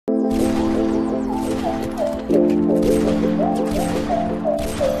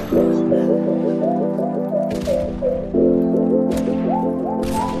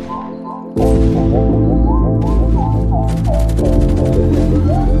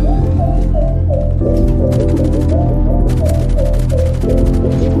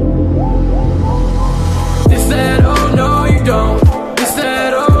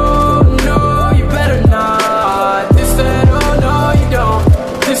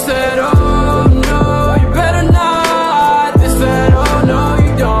said, oh no, you better not. They said, oh no,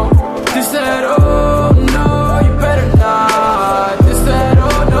 you don't. They said, oh no, you better not. They said,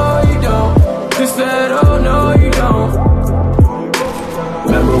 oh no, you don't. They said, oh no, you don't.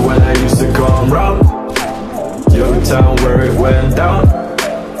 Remember when I used to come round your town where it went down?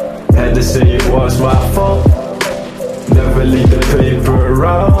 Had to say it was my fault. Never leave the paper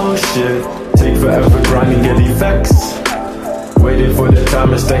around, shit. Take forever grinding, get effects. Waiting for the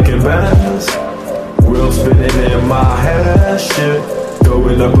time and stacking bands. Wheels spinning in my head, shit.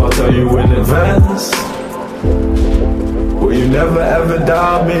 Going up, I'll tell you in advance. Will you never ever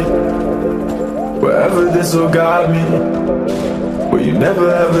doubt me? Wherever this will guide me. Will you never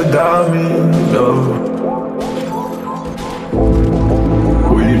ever doubt me? No.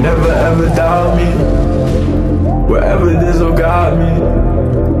 Will you never ever doubt me? Wherever this will guide me.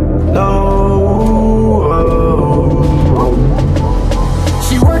 No.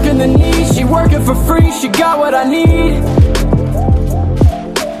 She working the knees, she working for free. She got what I need.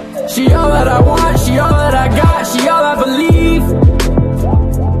 She all that I want, she all that I got, she all I believe.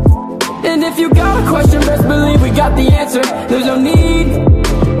 And if you got a question, best believe we got the answer. There's no need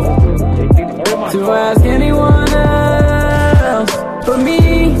to ask anyone else but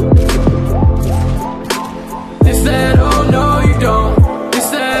me. They said, oh no, you don't. They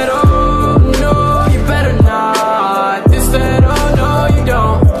said, oh no, you better not. They said, oh no, you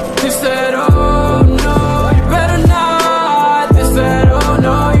don't. They said, oh no, you better not. They said, oh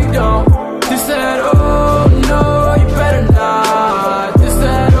no, you don't. They said, oh no, you better not. They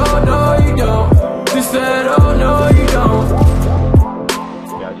said, oh no, you don't. They said, oh no, you don't.